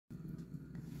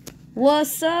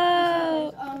What's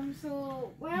up?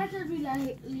 So where did we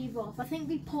leave off? I think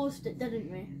we paused it, didn't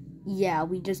we? Yeah,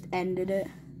 we just ended it.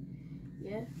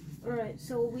 Yeah. Alright,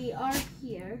 so we are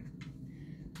here.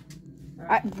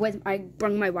 I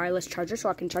brought my wireless charger so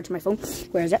I can charge my phone.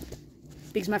 Where is it?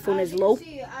 Because my phone is low.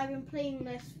 See, I've been playing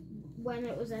this when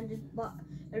it was ended, but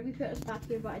we put it back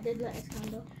here, but I did let it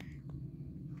stand up.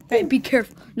 Right, be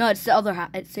careful. No, it's the other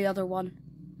hat. It's the other one.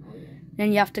 Oh, yeah.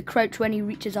 Then you have to crouch when he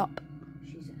reaches up.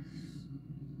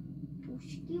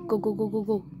 Jesus. Go, go, go, go,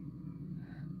 go.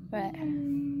 Right.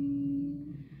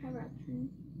 Then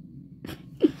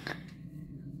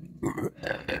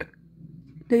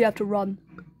you have to run.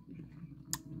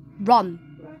 Run.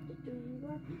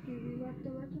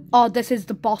 Oh, this is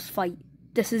the boss fight.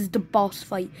 This is the boss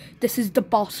fight. This is the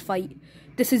boss fight.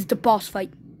 This is the boss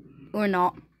fight. Or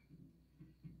not.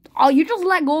 Oh, you just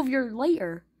let go of your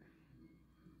lighter.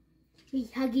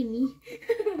 He's hugging me.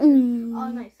 Mm.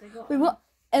 Oh, nice. I got Wait, what?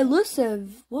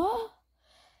 Elusive? What?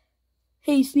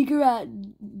 Hey, Sneaker Rat,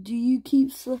 do you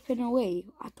keep slipping away?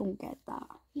 I don't get that.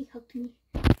 He hugged me.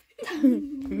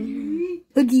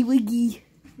 Huggy wiggy.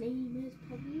 Name is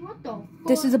probably what the fuck?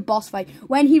 This is a boss fight.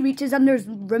 When he reaches and there's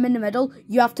room in the middle,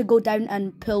 you have to go down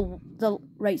and pull the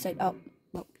right side up.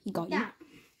 Well, he got you. Yeah.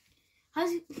 How's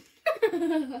he?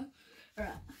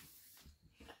 Alright.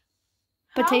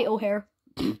 Potato hair.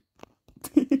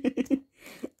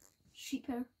 Sheep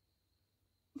hair.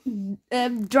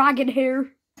 Dragon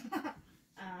hair. Alright.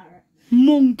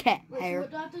 Monkey Wait, hair. so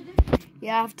what do I have to do? You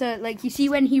have to, like, you see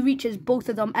when he reaches both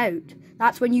of them out,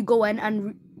 that's when you go in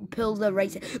and pull the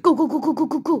right side. Go, go, go, go, go,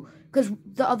 go, go. Because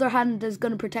the other hand is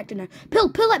going to protect it now.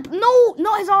 Pull it. No,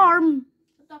 not his arm.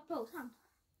 That bill's hand.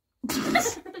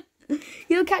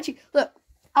 He'll catch you. Look,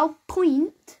 I'll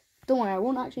point. Don't worry, I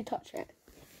won't actually touch it.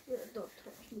 Don't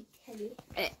touch me, Kelly.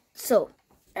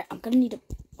 I'm going to need to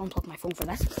unplug my phone for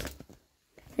this.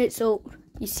 So,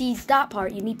 you see that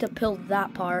part, you need to pull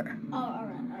that part. Oh,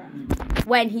 alright.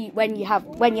 When you have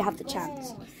the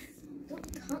chance.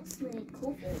 Don't touch me,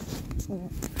 COVID.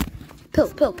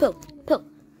 Pull.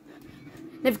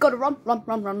 They've got to run.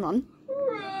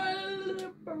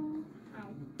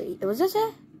 Wait, was this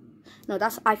it? No,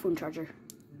 that's iPhone charger.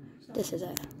 This is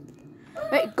it.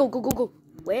 Right, go.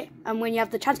 Wait, and when you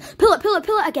have the chance, pull it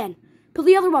again. Pull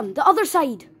the other one, the other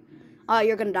side. Oh,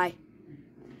 you're gonna die.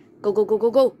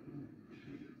 Go.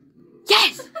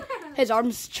 Yes! His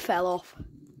arms fell off.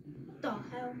 What the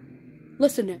hell?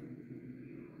 Listen to it.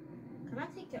 Can I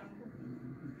take it off?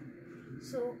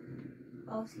 So,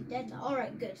 oh, is he dead now?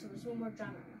 Alright, good. So there's no more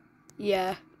janitor.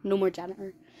 Yeah, no more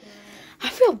janitor. I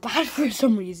feel bad for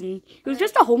some reason. He was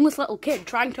just a homeless little kid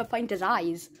trying to find his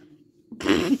eyes.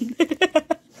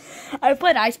 I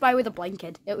played I Spy with a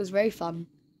blanket. It was very fun.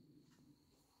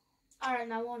 Alright,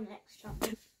 now on next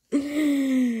chapter.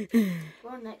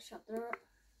 Next chapter.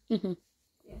 Mm-hmm.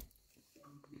 Yeah.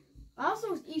 That's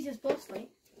the easiest boss fight.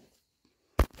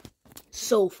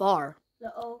 So far.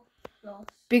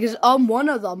 Lost. Because on one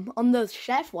of them, on the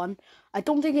chef one, I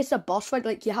don't think it's a boss fight.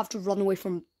 Like, you have to run away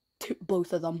from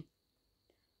both of them.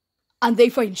 And they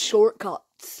find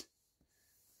shortcuts.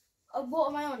 What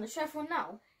am I on? The chef one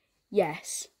now?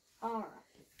 Yes. Alright.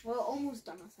 Well, almost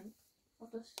done, I think,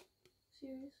 of this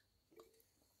series.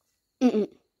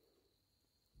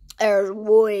 There's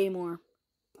way more.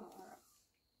 Alright.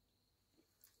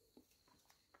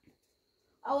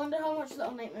 I wonder how much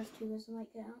Little Nightmares 2 is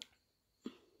like get out.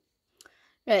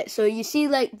 Right, so you see,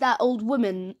 like, that old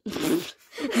woman,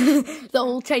 the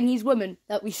old Chinese woman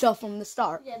that we saw from the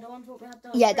start. Yeah, the ones what we had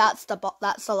done. Yeah, that's the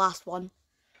last one.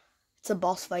 It's a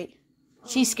boss fight.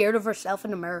 She's scared of herself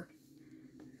in the mirror.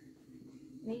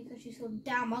 Maybe because she's so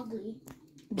damn ugly.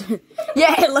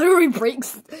 Yeah, it literally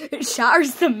it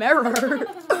shatters the mirror.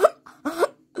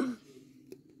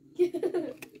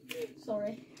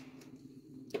 Sorry.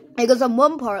 Because on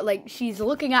one part, like, she's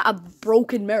looking at a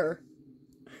broken mirror.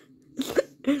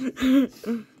 Oh,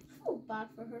 bad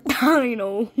for her. I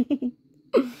know.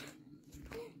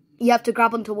 You have to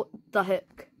grab onto the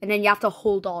hook, and then you have to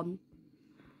hold on.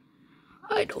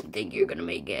 I don't think you're gonna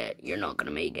make it. You're not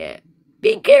gonna make it.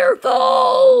 Be careful!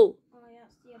 Oh, yeah,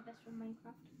 it's the best from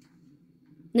Minecraft.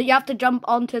 You have to jump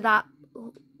onto that.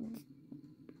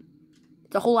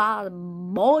 The whole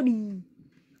body.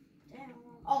 Damn.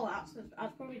 Oh, that's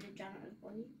probably the janitor's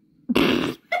body.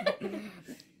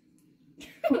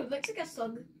 Looks like a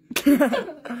slug.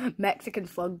 Mexican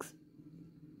slugs.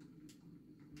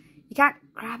 You can't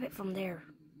grab it from there.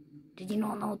 Did you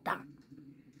not know that?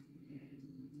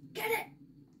 Get it!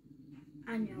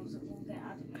 I knew it won't get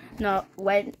out. No,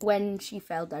 when she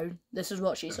fell down, this is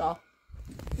what she saw.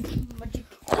 Magic.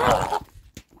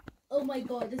 Oh my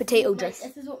god. Potato juice.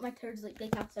 This is what my turds look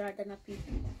like after I done a pee.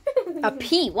 A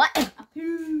pea? What? A pee.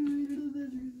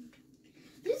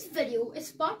 This video is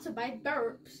sponsored by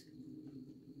burps.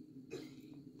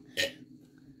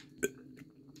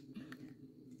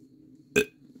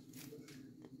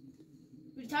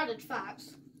 Retarded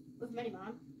facts with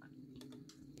Miniman.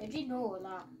 Did you know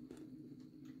that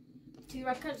 2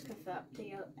 raccoons can fit up to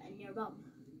your bum?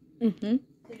 Mm-hmm.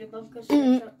 Because your bum goes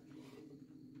straight up.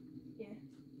 Yeah.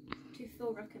 2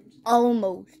 full raccoons.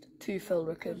 Almost 2 full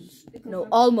raccoons. Because No,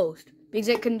 almost. Because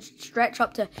it can stretch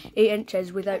up to 8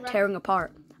 inches without tearing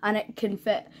apart. And it can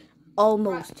fit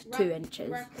almost 2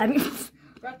 inches. I mean,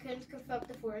 raccoons can fit up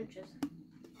to 4 inches.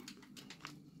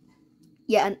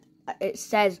 yeah, and it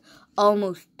says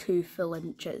almost 2 full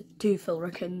inches. 2 full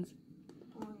raccoons.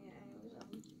 Oh yeah,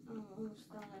 I almost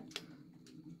got it.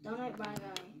 Don't like my guy.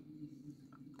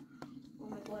 Oh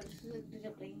my god, this is like the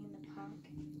thing in the park.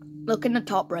 Look in the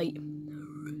top right.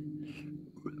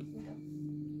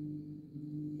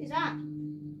 Who's that?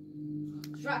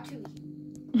 It's Ratatouille.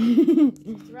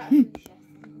 It's Ratatouille, chef.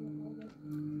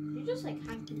 You just like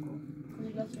hang people because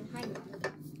you love to hang them.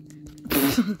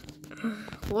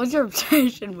 What's your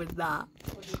obsession with that?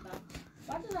 What is that?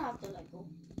 Why does I have to let go?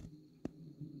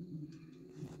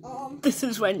 This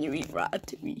is when you eat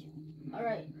ratatouille.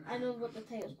 Alright, I know what the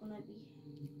title's gonna be.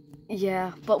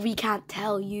 Yeah, but we can't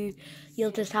tell you.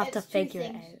 You'll just have to figure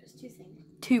it out. It's 2 things.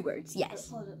 2 words, yes.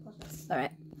 Pause it.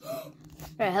 Alright.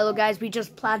 Alright, hello guys, we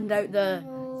just planned out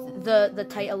the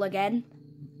title again.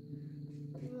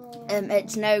 No.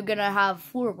 It's now gonna have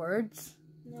 4 words,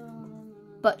 No.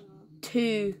 but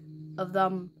 2 of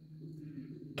them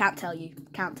can't tell you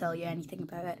anything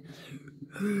about it.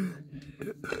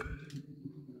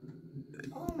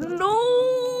 Oh my No!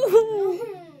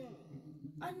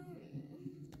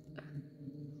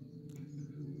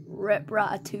 Rip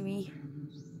Ratatouille.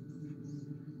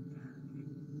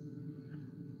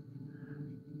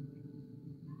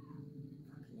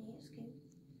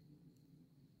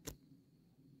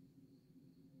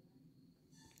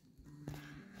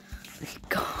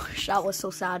 Gosh, that was so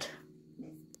sad.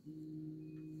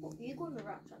 Oh, you're going to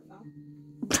Ratchet now.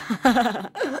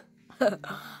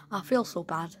 I feel so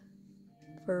bad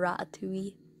for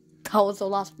Ratatouille. That was the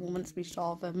last moments we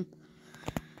saw of him.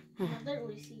 I didn't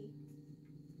really see.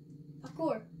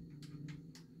 Parkour.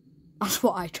 That's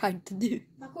what I tried to do.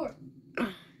 Parkour.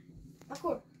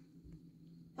 Parkour.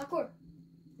 Parkour.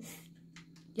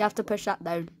 You have to push that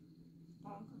down.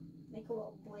 Oh, make a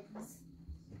little boys.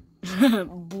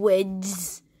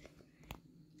 Bwids.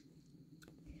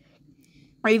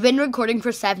 We've been recording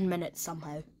for 7 minutes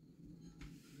somehow.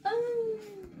 That's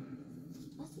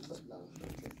a good little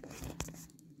picture.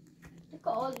 Look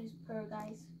at all these poor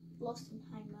guys lost in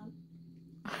time, man.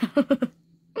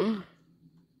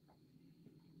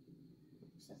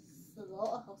 It's a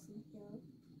slaughterhouse in here.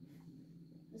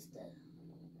 Just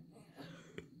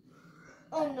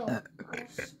oh no, I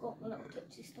just got a little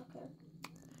tootsie stuck out.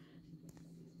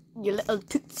 Your little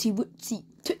tootsie wootsy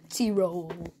tootsie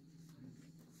roll.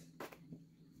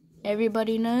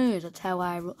 Everybody knows that's how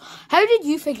I roll. How did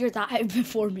you figure that out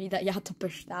before me, that you had to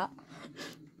push that?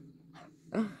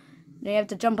 Now you have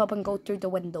to jump up and go through the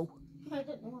window. I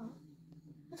didn't know that.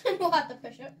 I didn't know how to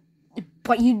push it.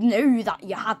 But you knew that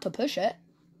you had to push it.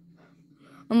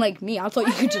 Unlike me, I thought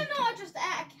you could just... Why did I not just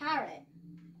ate a carrot?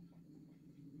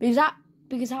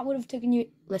 Because that would have taken you...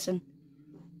 Listen.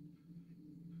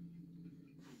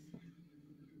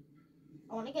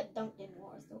 I want to get dunked in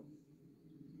water, though.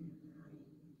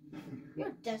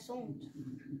 You're disowned.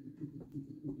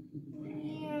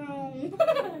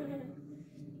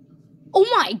 Oh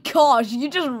my gosh, you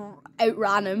just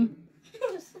outran him.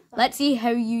 Let's see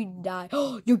how you die.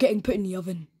 Oh, you're getting put in the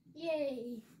oven.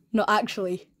 Yay. Not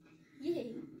actually.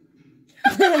 Yay.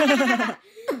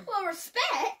 Well,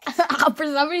 respect. For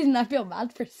some reason, I feel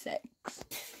bad for 6.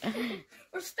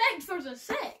 Respect for the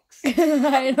 6.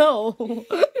 I know.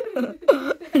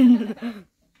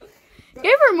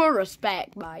 Give her more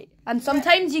respect, mate. And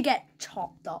sometimes you get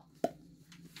chopped up.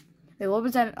 Wait, what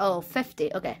was that? Oh,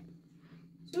 50. Okay.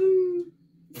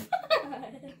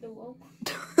 The wall.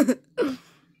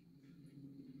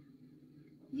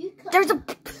 There's a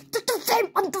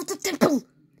thing under the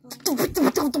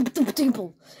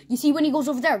table. You see, when he goes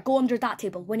over there, go under that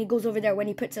table. When he goes over there, when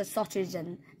he puts a sausage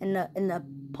in the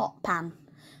pot pan.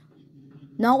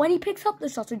 Not when he picks up the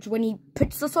sausage. When he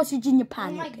puts the sausage in your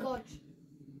pan. Oh my okay? god.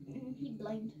 He's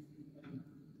blind.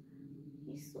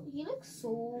 He looks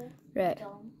so Right.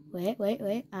 dumb.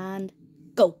 Wait, and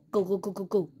go.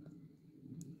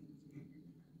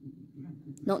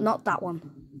 No, not that one.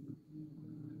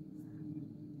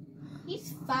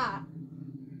 He's fat.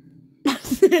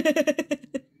 Everybody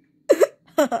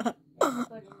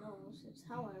knows it's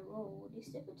how I roll. They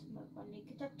step into my fun, they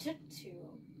get a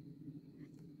tattoo.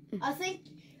 I think,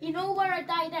 you know where I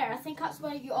die there? I think that's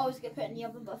where you always get put in the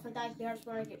oven, but if I die here, that's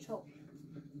where I get chopped.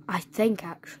 I think,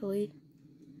 actually.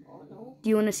 Oh, no. Do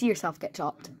you want to see yourself get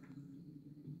chopped?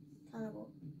 Cannibal.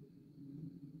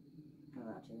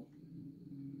 Ratatouille.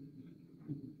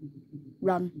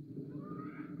 Run.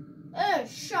 Oh,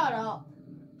 shut up.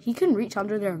 He can reach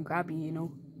under there and grab you, you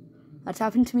know. That's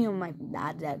happened to me on my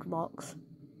dad's Xbox.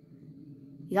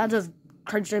 He had just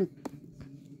crouched in.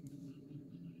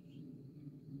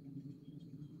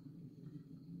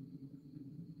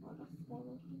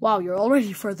 Wow, you're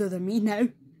already further than me now.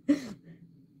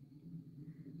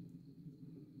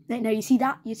 Now you see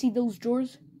that? You see those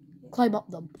drawers? Climb up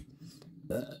them.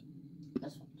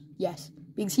 This one. Yes,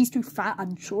 because he's too fat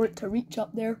and short to reach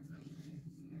up there.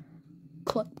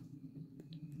 Climb.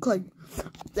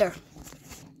 There.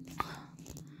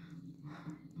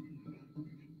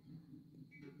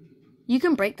 You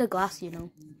can break the glass, you know.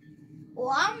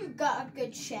 Well, I'm got a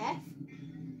good chef.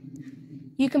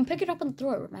 You can pick it up and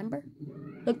throw it, remember?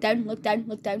 Look down, look down,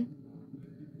 look down.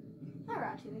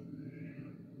 Ratatouille.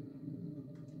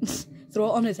 Throw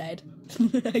it on his head.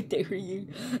 I dare you.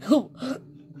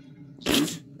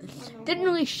 Didn't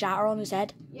really shatter on his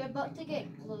head. You're about to get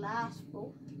glass,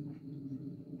 bro.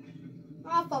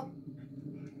 Oh, fuck.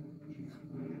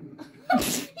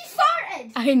 He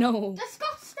farted! I know.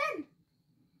 Disgusting!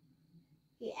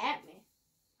 He ate me.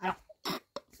 I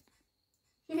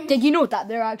don't. Did you know that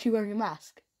they're actually wearing a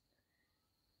mask?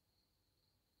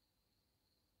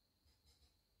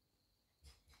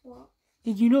 What?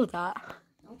 Did you know that?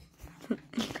 No.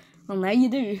 Well, now you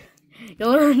do.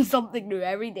 You'll learn something new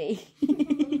every day.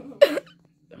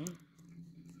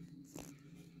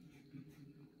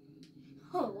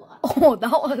 Oh,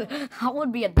 that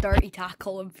would be a dirty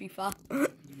tackle in FIFA.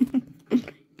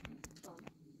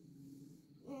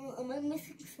 Am I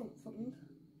missing something?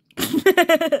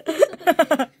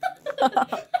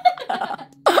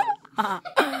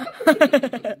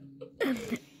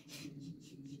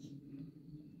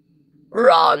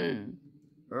 Run!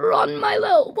 Run, my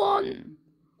little one!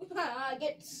 I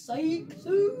get psyched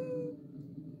too.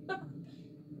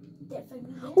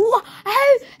 What?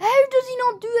 How does he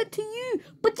not do it to you?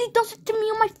 But he does it to me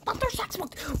on my father's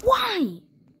Xbox. Why?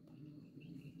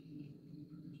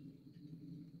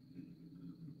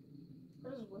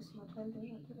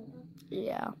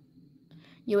 Yeah.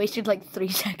 You wasted like 3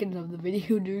 seconds of the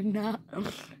video doing that.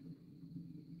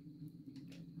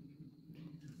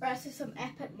 Right, this is some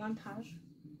epic montage.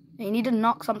 You need to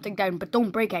knock something down, but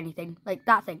don't break anything. Like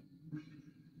that thing.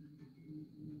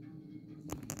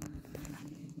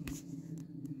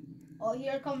 Oh,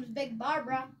 here comes Big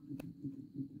Barbara.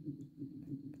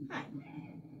 Hi.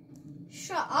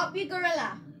 Shut up, you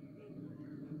gorilla.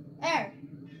 There.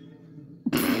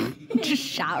 Just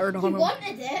shattered on him. You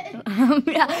wanted it.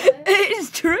 Yeah, it's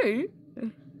true.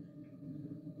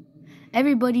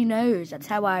 Everybody knows that's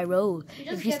how I roll.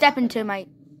 If you step into my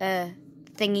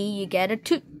thingy, you get a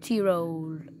tootsie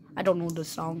roll. I don't know the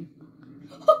song.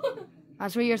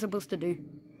 That's what you're supposed to do.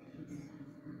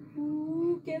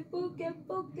 Ooh, careful,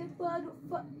 careful, careful. I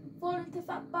don't fall into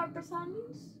Fat Barbara's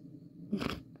hands.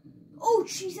 Oh,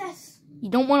 Jesus. You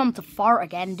don't want him to fart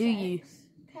again, do you?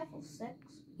 Careful, sex.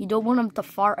 You don't want him to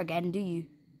fart again, do you?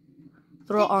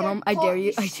 Throw it on him. I dare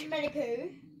you. Oh,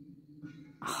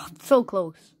 it's so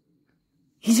close.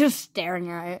 He's just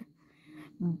staring at it.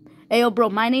 Hey, yo, bro,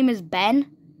 my name is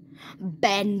Ben.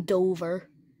 Bend over.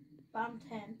 Ben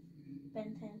 10.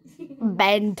 Ben 10.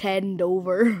 Ben 10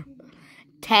 over.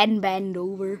 10 bend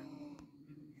over.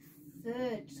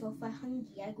 Good. So if I'm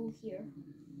hungry, I go here.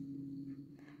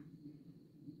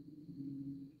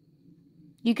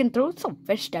 You can throw some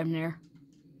fish down there.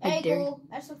 There you go.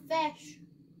 That's a fish.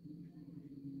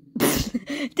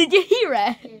 Did you hear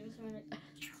it?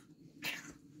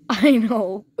 I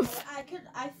know.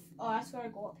 I swear to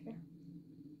go up here.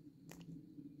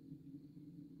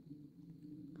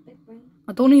 Big brain.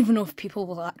 I don't even know if people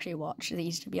will actually watch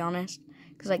these, to be honest.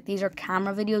 Because, like, these are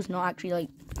camera videos, not actually, like,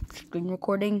 screen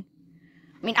recording.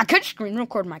 I mean, I could screen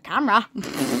record my camera. Double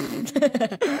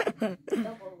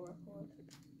record.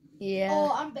 Yeah.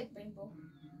 Oh, I'm Big Brain Bro.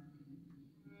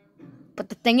 But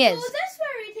the thing is... Oh, that's where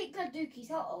we take the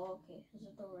dookies out. Oh, okay.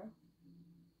 There's a door.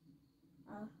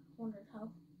 I wondered how.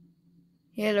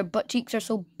 Yeah, their butt cheeks are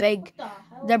so big. What the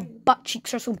hell? Their butt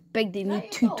cheeks are so big they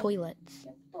need 2 toilets.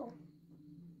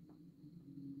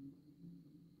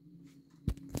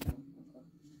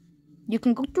 You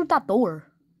can go through that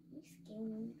door.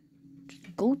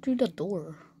 Just go through the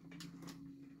door.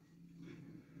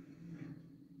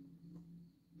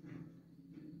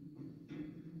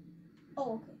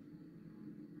 Oh, okay.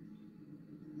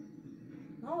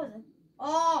 What was it?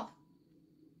 Oh!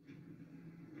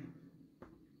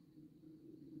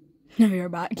 Now you're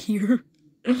back here.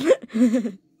 Where is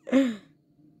it?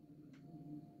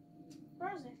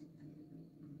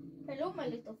 Hello, my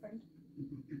little friend.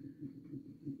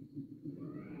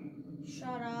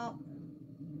 Shut up.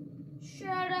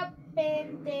 Shut up,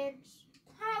 bandits.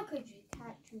 How could you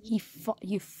catch me? He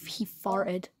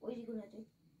farted. What is he gonna do?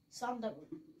 Sound up.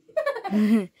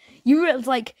 You were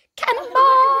like, cannonball!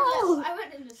 I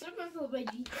went in the swimming pool,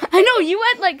 baby. I know, you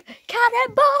went like,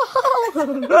 cannonball!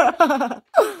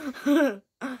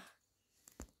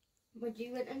 But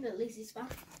you went in the lazy spot.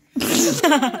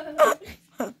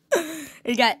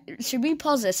 Should we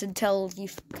pause this until you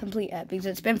complete it? Because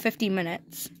it's been 15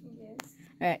 minutes. Yes.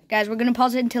 Alright, guys, we're going to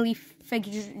pause it until he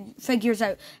figures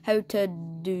out how to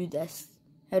do this.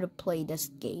 How to play this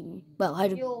game. Well, he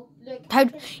knows how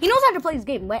to play this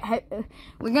game. Wait,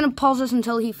 we're going to pause this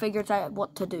until he figures out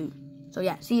what to do. So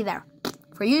yeah, see you there.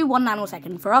 For you, 1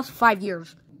 nanosecond. For us, 5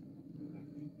 years.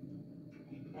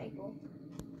 There you go.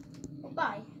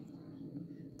 Bye.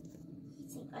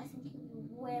 I think he'll be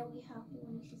very happy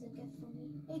when he sees a gift from me.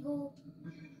 There you go.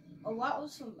 Oh, that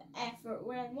was some effort.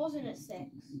 When wasn't it 6?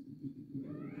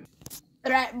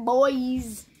 Alright,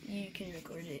 boys. You can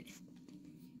record it.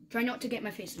 Try not to get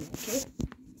my face in it,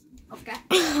 okay? Okay.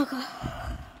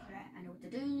 Alright, I know what to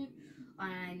do.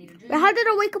 I need to do. How did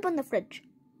I wake up on the fridge?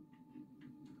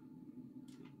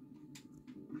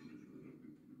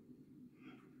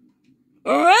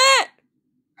 Alright.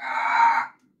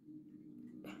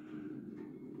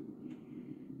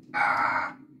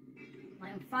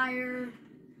 Light on fire.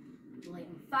 Light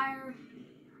on fire.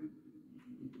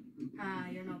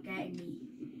 You're not getting me.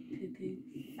 Poo-poo.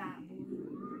 Fat boy.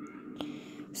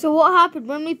 So what happened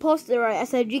when we paused it, right? I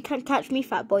said, you can't catch me,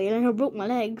 fat boy, and then I broke my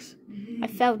legs. I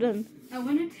fell down. I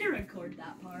wanted to record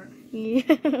that part. Yeah,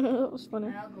 that was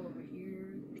funny. I'll go over here.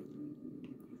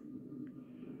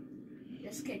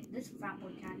 This fat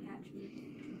boy can't catch me.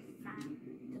 Fat.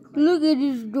 Look at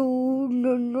this dude.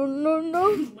 No, no, no, no.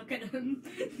 Look at him.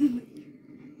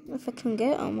 If I can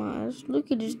get him, eyes.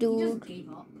 Look at this He dude. just gave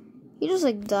up. He just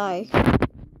like died.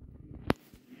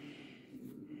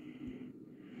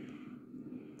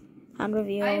 Hand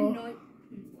reveal. I have no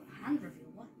hand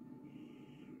reveal. What?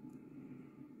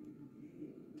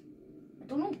 I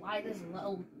don't know why this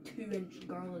little 2-inch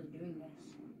girl is doing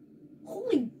this.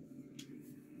 Holy!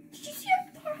 Did you see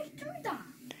how far I threw that?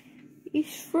 You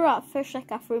threw that fish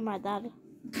like I threw my dad.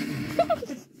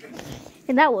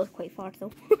 And that was quite far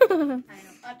though. I know.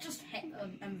 I just hit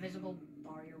an invisible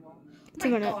barrier wall. Oh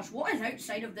my gosh, what is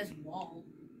outside of this wall?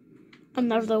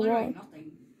 Another wall.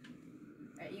 Nothing.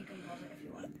 Right, you can pause it if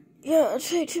you want. Yeah, it'll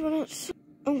take 2 minutes.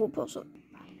 I'm gonna pause it.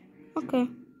 Okay.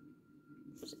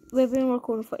 We've been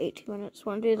recording for 18 minutes.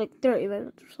 Want to do like 30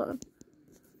 minutes or something?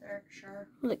 Sure.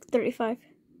 Like 35.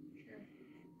 Sure.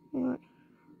 Alright.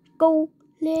 Go,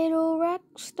 little rock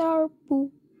star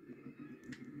boo.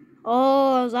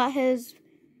 Oh, is that his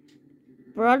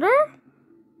brother?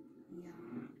 Yeah.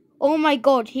 Oh my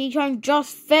god, he can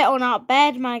just fit on that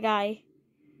bed, my guy.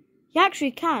 He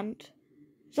actually can't.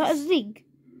 Is that his leg?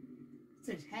 It's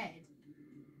his head.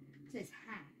 It's his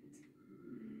hat.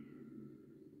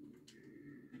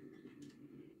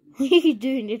 What are you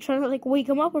doing? You're trying to like wake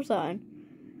him up or something?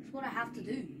 That's what I have to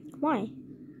do. Why?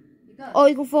 Because Oh,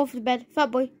 you can fall off the bed.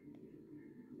 Fat boy.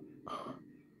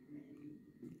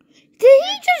 Did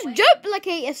he just jump like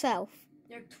at yourself?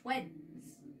 they're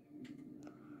twins.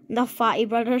 The fatty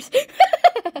brothers. I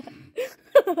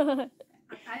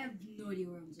have no idea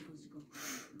where I'm supposed to go.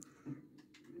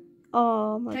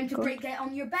 Oh my Time to god. break it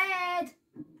on your bed.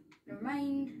 Never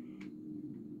mind.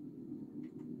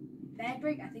 Bed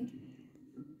break, I think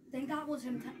that was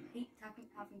him having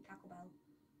Taco Bell.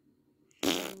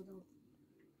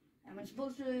 Am I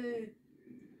supposed to...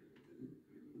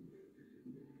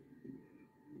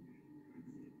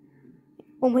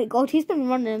 Oh my god, he's been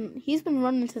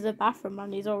running to the bathroom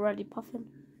and he's already puffing.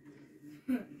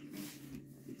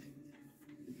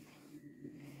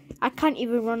 I can't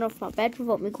even run off my bed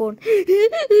without me going. He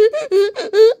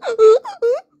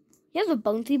has a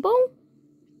bouncy ball.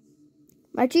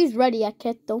 My cheese ready at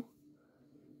kid though.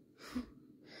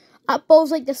 That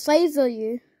ball's like the size of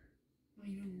you. I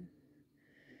know.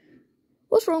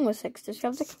 What's wrong with Sixtus? She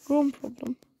has like a grown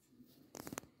problem.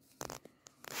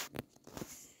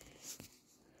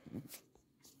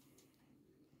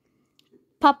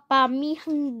 Papa, me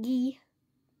hungry.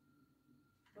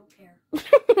 Don't care.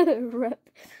 Rip.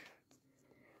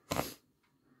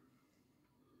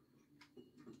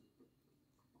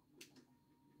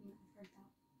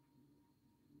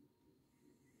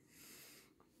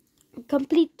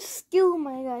 Complete skill,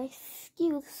 my guy.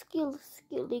 Skill.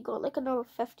 They got like another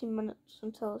 15 minutes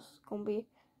until it's gonna be.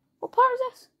 What part is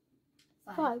this?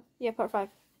 5. Yeah, part 5.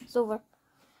 It's over.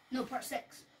 No, part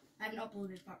 6. I haven't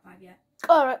uploaded part 5 yet.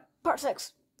 Alright, part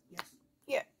 6.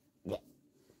 Yes. Yeah.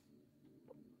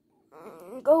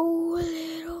 Go a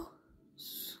little.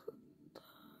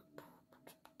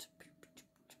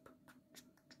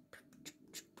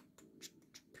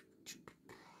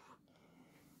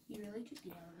 You really took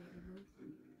the elevator, bro.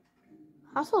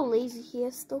 How so lazy he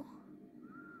is, though.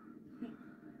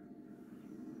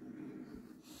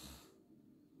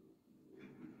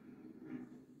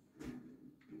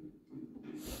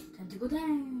 Time to go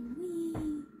down. Whee!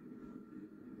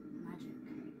 Magic.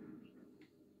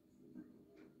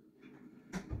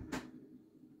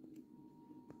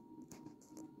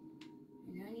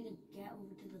 And now I need to get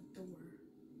over to the door.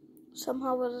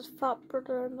 Somehow with his fat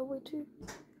brother in the way too.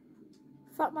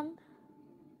 Fat man.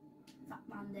 Fat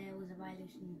man there was a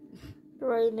violation.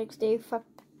 Right next day, fat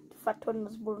one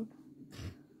was born.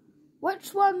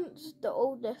 Which one's the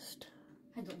oldest?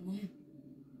 I don't know.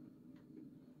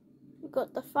 You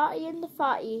got the fatty and the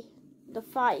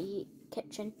fatty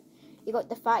kitchen. You got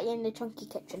the fatty and the chunky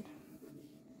kitchen.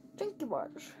 Chunky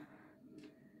bars.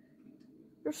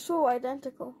 They're so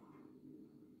identical.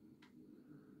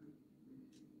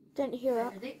 Didn't hear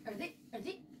that. Are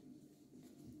they?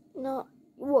 No.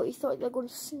 What, you thought they were going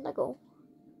to snuggle?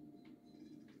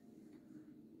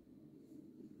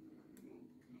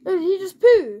 Oh, did he just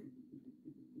poo?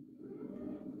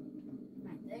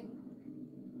 I think.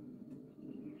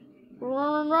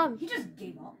 Run. He just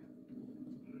gave up.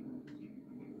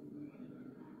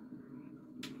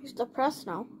 He's depressed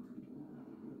now.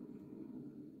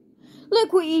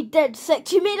 Look what you did,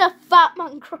 Six. You made a fat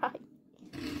man cry.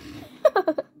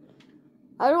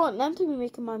 I don't want them to be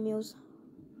making my meals.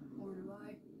 Or do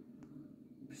I?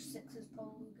 6 is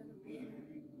probably gonna be.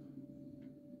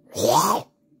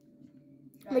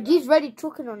 But he's ready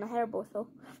choking on the hairball though.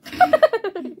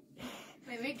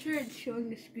 Wait, make sure it's showing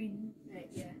the screen. Right,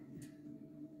 yeah.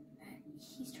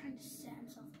 He's trying to set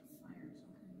himself on fire or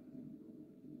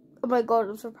something. Oh my god,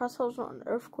 I'm surprised I was not an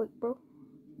earthquake, bro.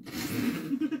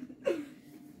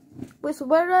 Wait, so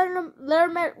they're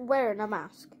wearing a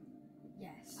mask?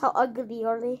 Yes. How ugly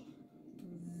are they?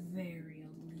 Very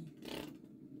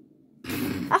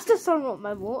ugly. That's the sound what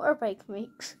my motorbike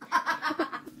makes.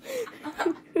 I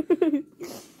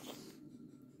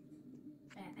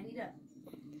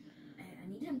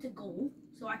need him to go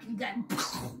so I can then.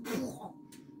 So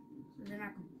then I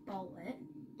can ball it.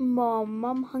 Mom,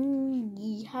 I'm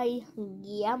hungry. Hi,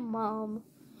 hungry. I'm Mom.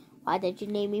 Why did you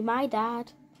name me my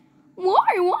dad?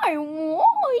 Why?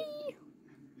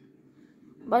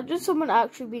 Imagine someone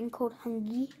actually being called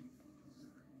hungry.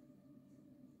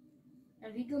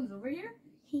 If he comes over here?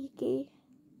 He gay.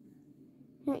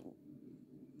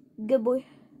 Good boy.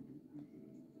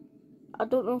 I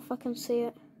don't know if I can say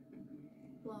it.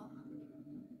 What?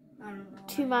 I don't know.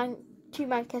 Two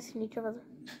man kissing each other.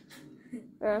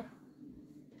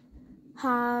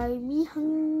 Hi, me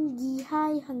hungry.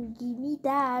 Hi, hungry, me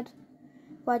dad.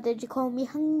 Why did you call me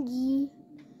hungry?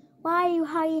 Why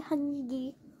hi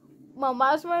hungry? Mom,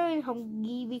 I was wearing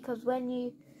hungry because when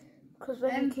you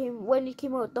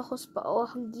came out of the hospital, a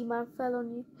hungry man fell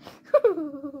on you.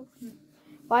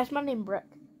 Why is my name Brick?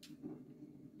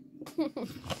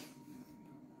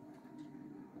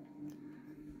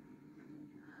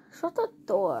 Shut the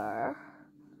door.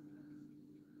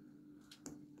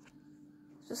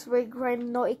 Just really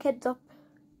grinding naughty kids up.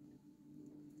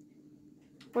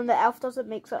 When the elf doesn't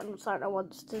make something Santa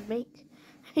wants to make,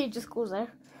 he just goes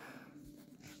there.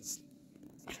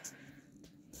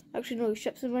 Actually, no, he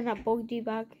ships him in that bogey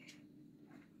bag.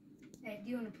 Hey, do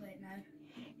you want to play it now?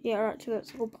 Yeah, alright, 2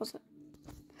 minutes, go pause it.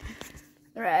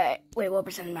 Right, wait, what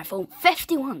percent of my phone?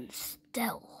 51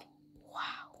 still.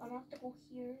 Wow. I'm gonna have to go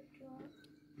here.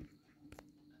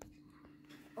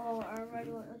 Oh, I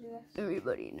already want to do this.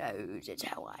 Everybody knows it's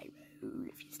how I roll.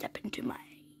 If you step into my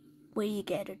way, you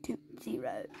get a 2-0.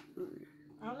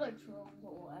 I was like wrong,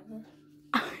 but whatever.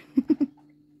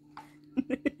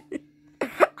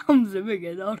 I'm zooming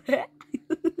in on it.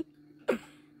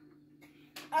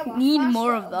 You need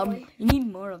more of them. You need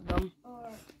more of them.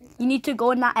 You need to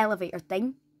go in that elevator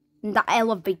thing. That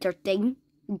elevator thing.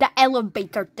 The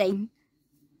elevator thing.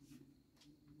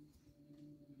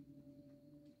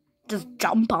 Just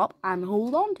jump up and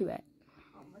hold on to it.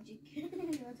 Oh, magic.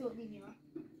 That's what we need.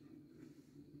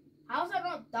 How's that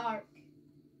not dark?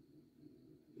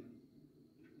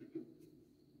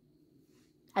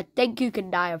 I think you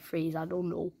can die of freeze. I don't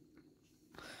know.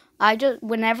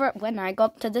 When I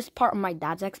got to this part of my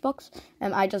dad's Xbox,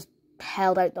 I just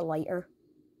held out the lighter.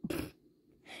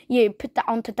 You put that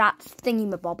onto that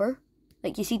thingy-mabobber.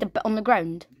 Like, you see the bit on the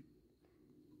ground?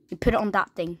 You put it on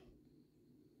that thing.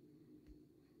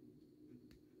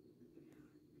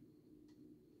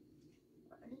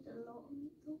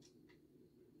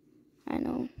 I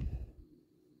know.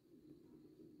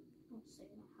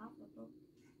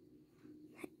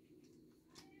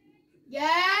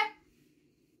 Yeah.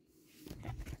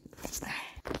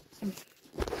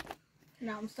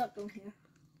 Now I'm stuck down here.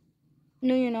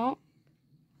 No, you're not.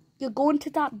 You're going to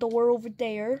that door over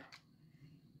there.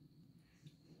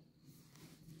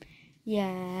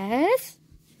 Yes.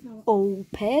 No.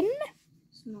 Open.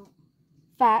 It's not.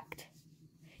 Fact.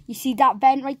 You see that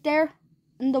vent right there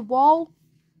in the wall?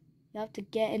 You have to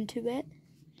get into it.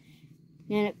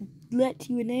 And it lets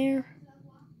you in there.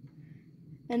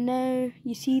 And now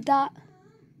you see that?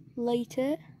 Light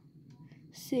it.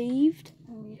 Saved.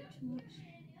 Oh, yeah.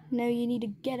 Now you need to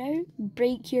get out.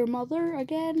 Break your mother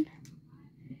again.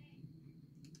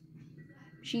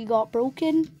 She got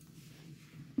broken.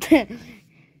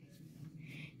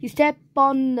 You step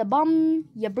on the bum,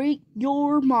 you break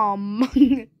your mom.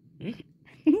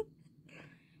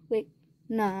 Wait,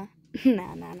 nah.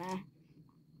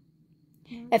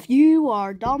 If you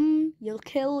are dumb, you'll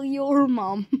kill your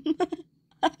mom.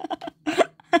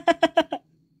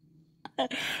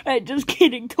 Right, just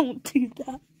kidding, don't do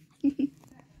that. Do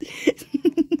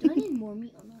I need more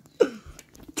meat on this?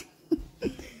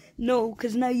 No,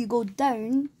 because now you go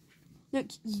down. Look,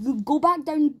 you go back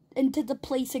down into the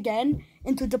place again.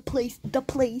 Into the place, Oh,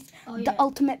 the yeah.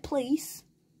 ultimate place.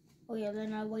 Oh yeah,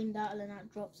 then I wind that and then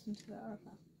that drops into the R.I.P.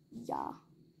 Yeah.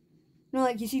 No,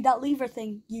 like you see that lever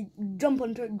thing, you jump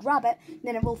onto it, grab it,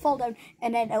 then it will fall down,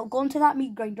 and then it'll go into that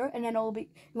meat grinder, and then it'll be,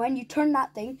 when you turn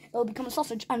that thing, it'll become a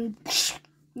sausage, and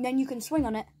then you can swing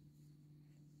on it.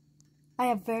 I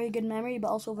have very good memory, but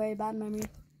also very bad memory.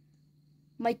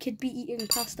 My kid be eating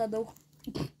pasta though.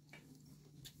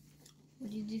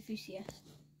 What do you do for siesta?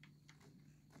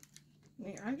 I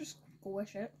mean, I just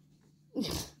squish it.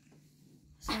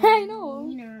 I know.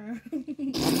 Wiener.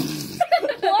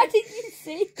 Why did you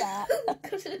say that?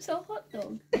 Because it's a hot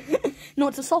dog. No,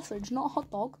 it's a sausage, not a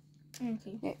hot dog.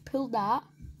 Okay. Yeah, pull that.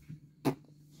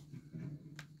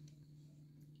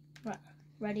 Right.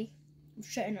 Ready? I'm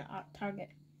shooting it at target.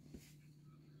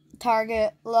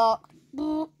 Target locked.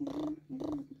 Why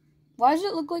does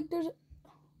it look like there's...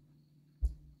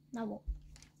 Now what?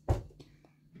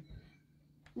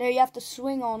 Now you have to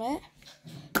swing on it.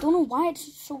 Don't know why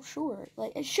it's so short.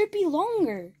 Like, it should be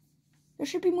longer. There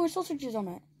should be more sausages on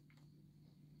it.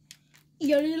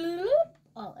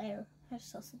 Oh, air. There's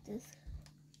sausages.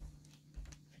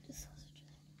 There's sausages.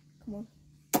 Come on.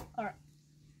 Alright.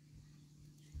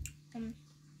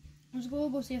 Let's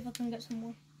go see if I can get some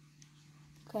more.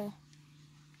 Okay.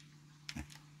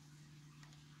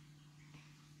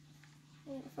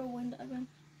 Wait for wind again.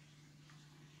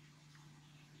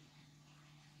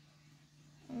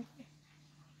 Okay.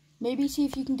 Maybe see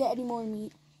if you can get any more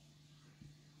meat.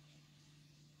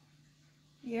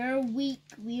 You're weak,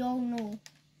 we all know.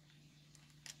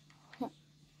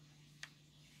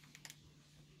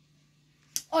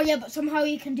 Oh yeah, but somehow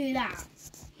you can do that.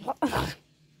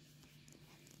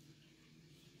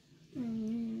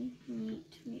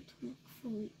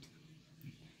 Meat.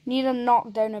 Need to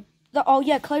knock down a... Oh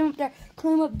yeah, climb up there.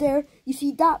 Climb up there. You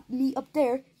see that meat up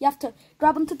there? You have to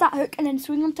grab onto that hook and then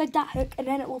swing onto that hook and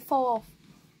then it will fall off.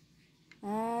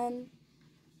 And...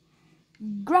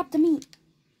 grab the meat.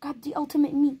 Grab the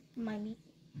ultimate meat. My meat.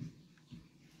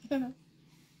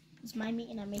 It's my meat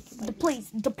and I make it my The meat.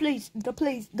 place.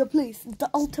 The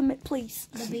ultimate place.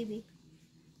 The baby.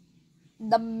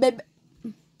 The baby.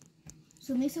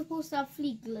 So they're supposed to have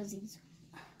flea glizzies.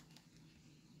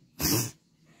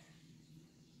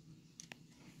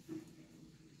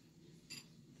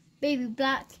 Baby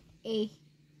Black A.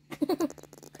 That's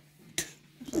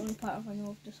the only part I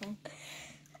know of the song.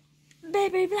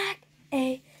 Baby Black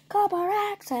A. Copper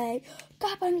X A.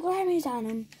 Copper Grammys on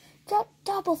him.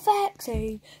 Double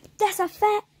sexy. That's a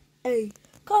fat A.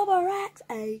 Copper X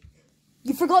A.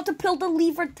 You forgot to pull the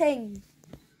lever thing.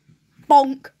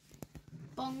 Bonk.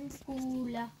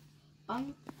 Bonkula.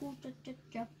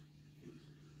 Bonk-cha-cha-cha.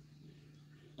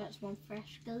 That's one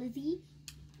fresh glizzy.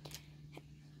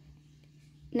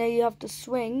 Now you have to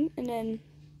swing and then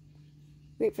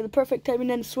wait for the perfect time and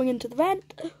then swing into the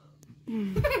vent.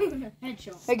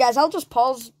 Headshot. Hey guys, I'll just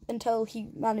pause until he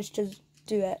managed to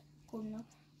do it. Cool enough.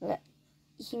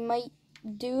 He might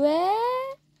do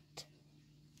it.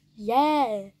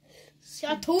 Yeah. See,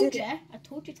 I told you. I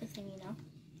told you to thingy now.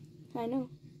 I know.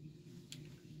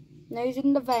 Now he's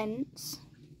in the vents.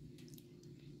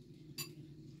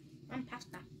 I'm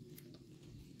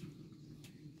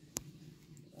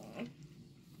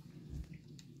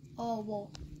Oh, whoa.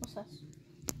 What's this?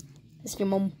 It's your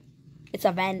mum. It's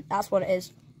a vent. That's what it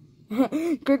is.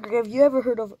 Greg, have you ever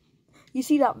heard of... You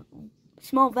see that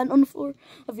small vent on the floor?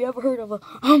 Have you ever heard of a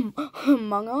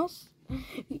Among Us?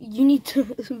 You need to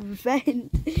vent.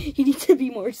 You need to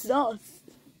be more sus.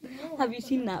 No, Have you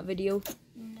seen that video?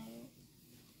 No.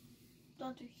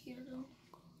 Don't you hear though?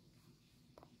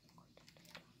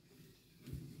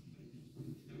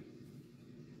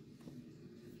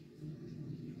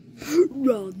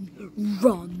 Run,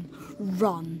 run,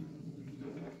 run.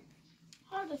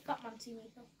 How does Batman see me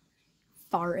though?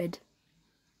 Farted.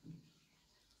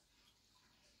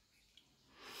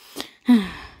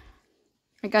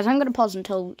 Right, guys, I'm going to pause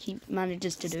until he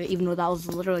manages to do it, even though that was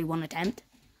literally one attempt.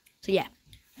 So, yeah.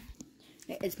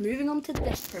 It's moving on to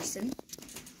this person.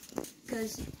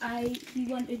 Because he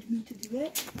wanted me to do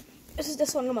it. This is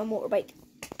this one on my motorbike.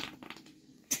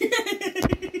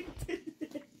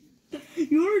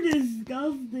 You're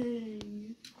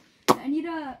disgusting. I need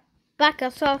a... Backer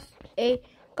sauce, a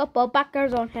couple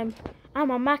backers on him.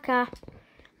 I'm a maca.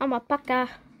 I'm a packer.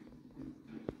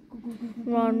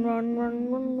 Run, run, run,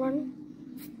 run, run.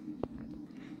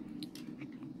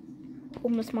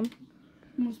 Homeless man.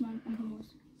 Homeless man, I'm homeless.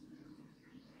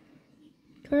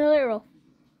 Turn your lighter off.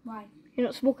 Why? You're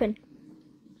not smoking.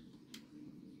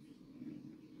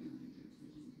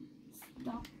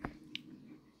 Stop.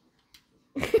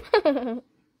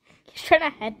 He's trying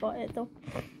to headbutt it though.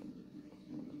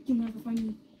 You'll never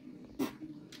find me.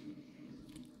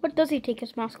 What does he take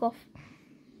his mask off?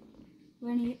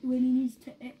 When he needs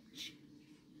to itch.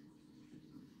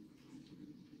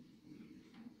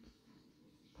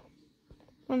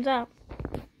 When's that?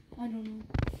 I don't know.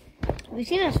 Have you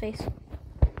seen his face?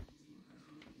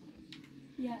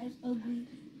 Yeah, it's ugly.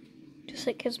 Just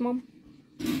like his mum.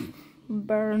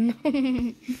 Burn.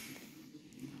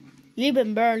 You've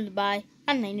been burned by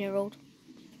a 9-year-old.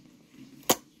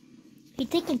 He's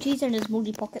taking cheese in his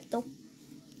moody pocket though.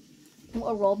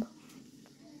 What a rob.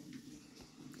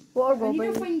 What a I robbery.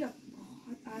 need to find a... Oh,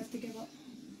 I have to give up.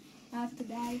 I have to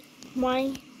die.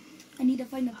 Why? I need to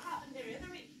find a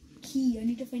key. I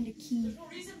need to find a key. There's no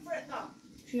reason for it though.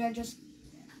 Should I just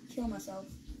kill myself?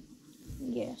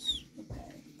 Yes.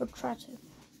 Okay. Or try to.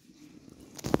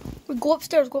 We go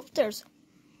upstairs, go upstairs.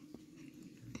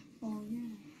 Oh, yeah.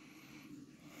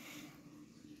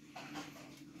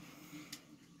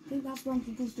 I think that's where I'm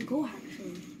supposed to go,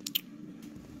 actually.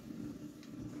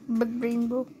 Big brain,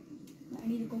 bro. I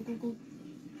need to go.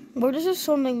 Why does this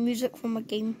sound like music from a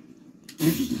game?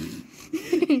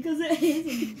 Because it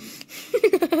isn't.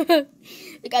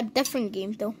 Like a different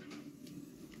game though.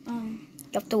 You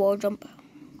have to wall jump.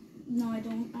 No, I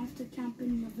don't. I have to camp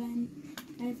in the vent.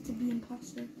 I have to be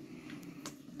imposter.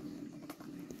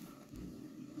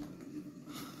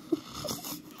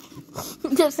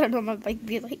 Just turn on my bike,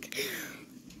 be like,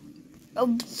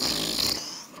 oh,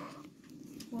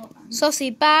 Well,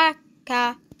 saucy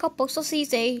bacca, couple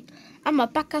saucies, eh? I'm a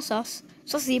bacca sauce,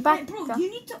 saucy right, bacca. bro, you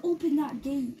need to open that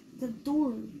gate, the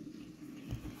door.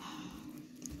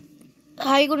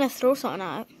 How are you gonna throw something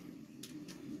at it?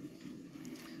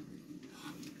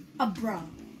 A bra.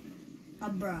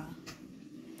 Bra.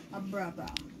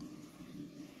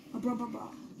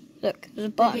 Look, there's a The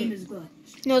game button. is good.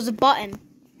 No, there's a button.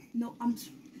 No,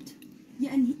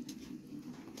 yeah, and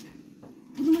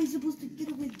what am I supposed to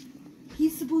get away?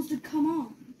 He's supposed to come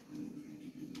on.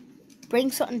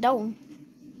 Bring something down.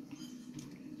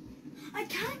 I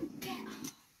can't get.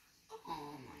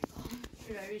 Oh my god!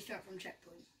 Should I restart from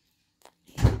checkpoint?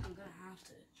 Yeah, I'm gonna have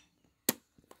to.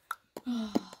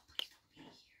 Oh, please don't be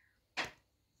here.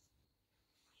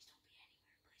 Please don't be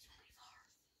anywhere. Please don't be far.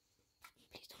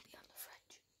 Please don't be on the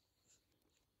fridge.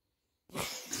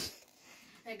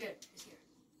 Hey, good. It's here.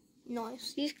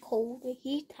 Nice. He's cold.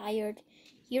 He's tired.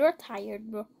 You're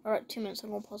tired, bro. Alright, 2 minutes. I'm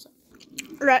gonna pause it.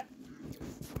 Right.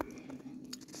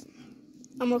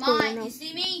 I'm recording now. You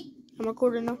see me? I'm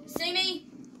recording now. See me?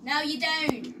 Now you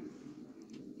don't.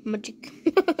 Magic.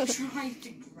 Trying to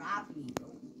grab me, bro.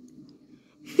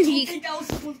 I think I was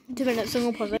supposed 2 minutes. I'm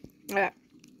gonna pause it. Alright.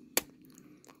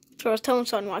 So I was telling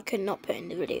someone what I could not put in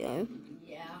the video.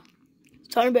 Yeah.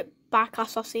 Something a bit backa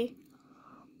saucy.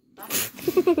 I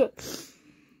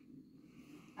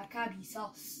can't be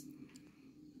sauce.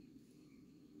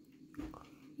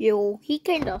 Yo, he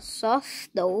kinda sus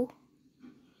though.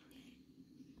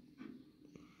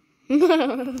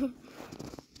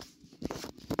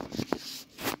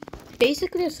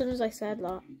 Basically, as soon as I said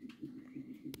that.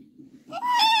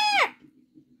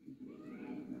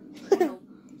 Oh, no.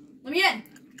 Let me in.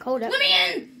 Hold it. Let me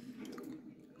in.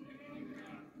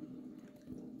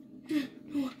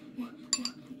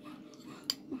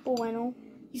 Bueno.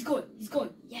 He's going.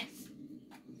 Yes.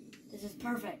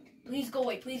 go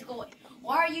away. Please go away.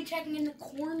 Why are you checking in the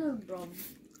corner, bro?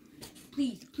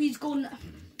 Please go.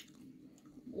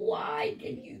 Why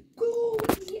did you go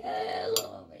in the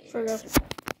elevator? For this.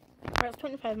 Alright, it's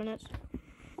 25 minutes.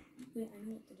 Wait, I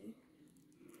know what to do.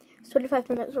 It's 25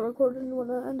 minutes of recording. You want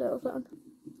to end it or something?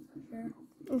 Sure.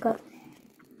 Okay.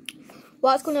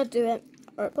 Well, it's going to do it.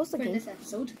 Alright, post the For game. this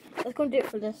episode. It's going to do it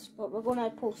for this, but we're going to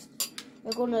post.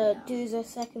 We're going to do the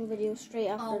second video straight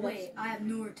after Oh this. wait, I have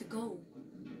nowhere to go.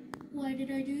 Why did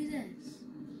I do this?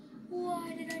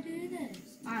 Why did I do this?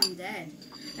 I'm dead.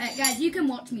 Right, guys, you can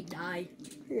watch me die.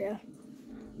 Yeah.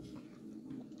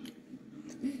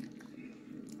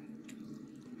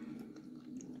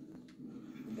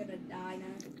 I'm gonna die now.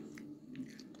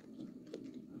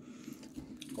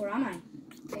 Where am I?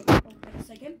 Wait a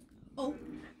second. Oh.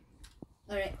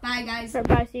 Alright, bye guys. Alright,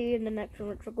 bye. See you in the next one,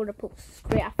 which we're going to post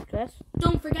straight after this.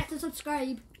 Don't forget to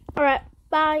subscribe. Alright,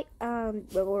 bye.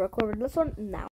 We'll record this one now.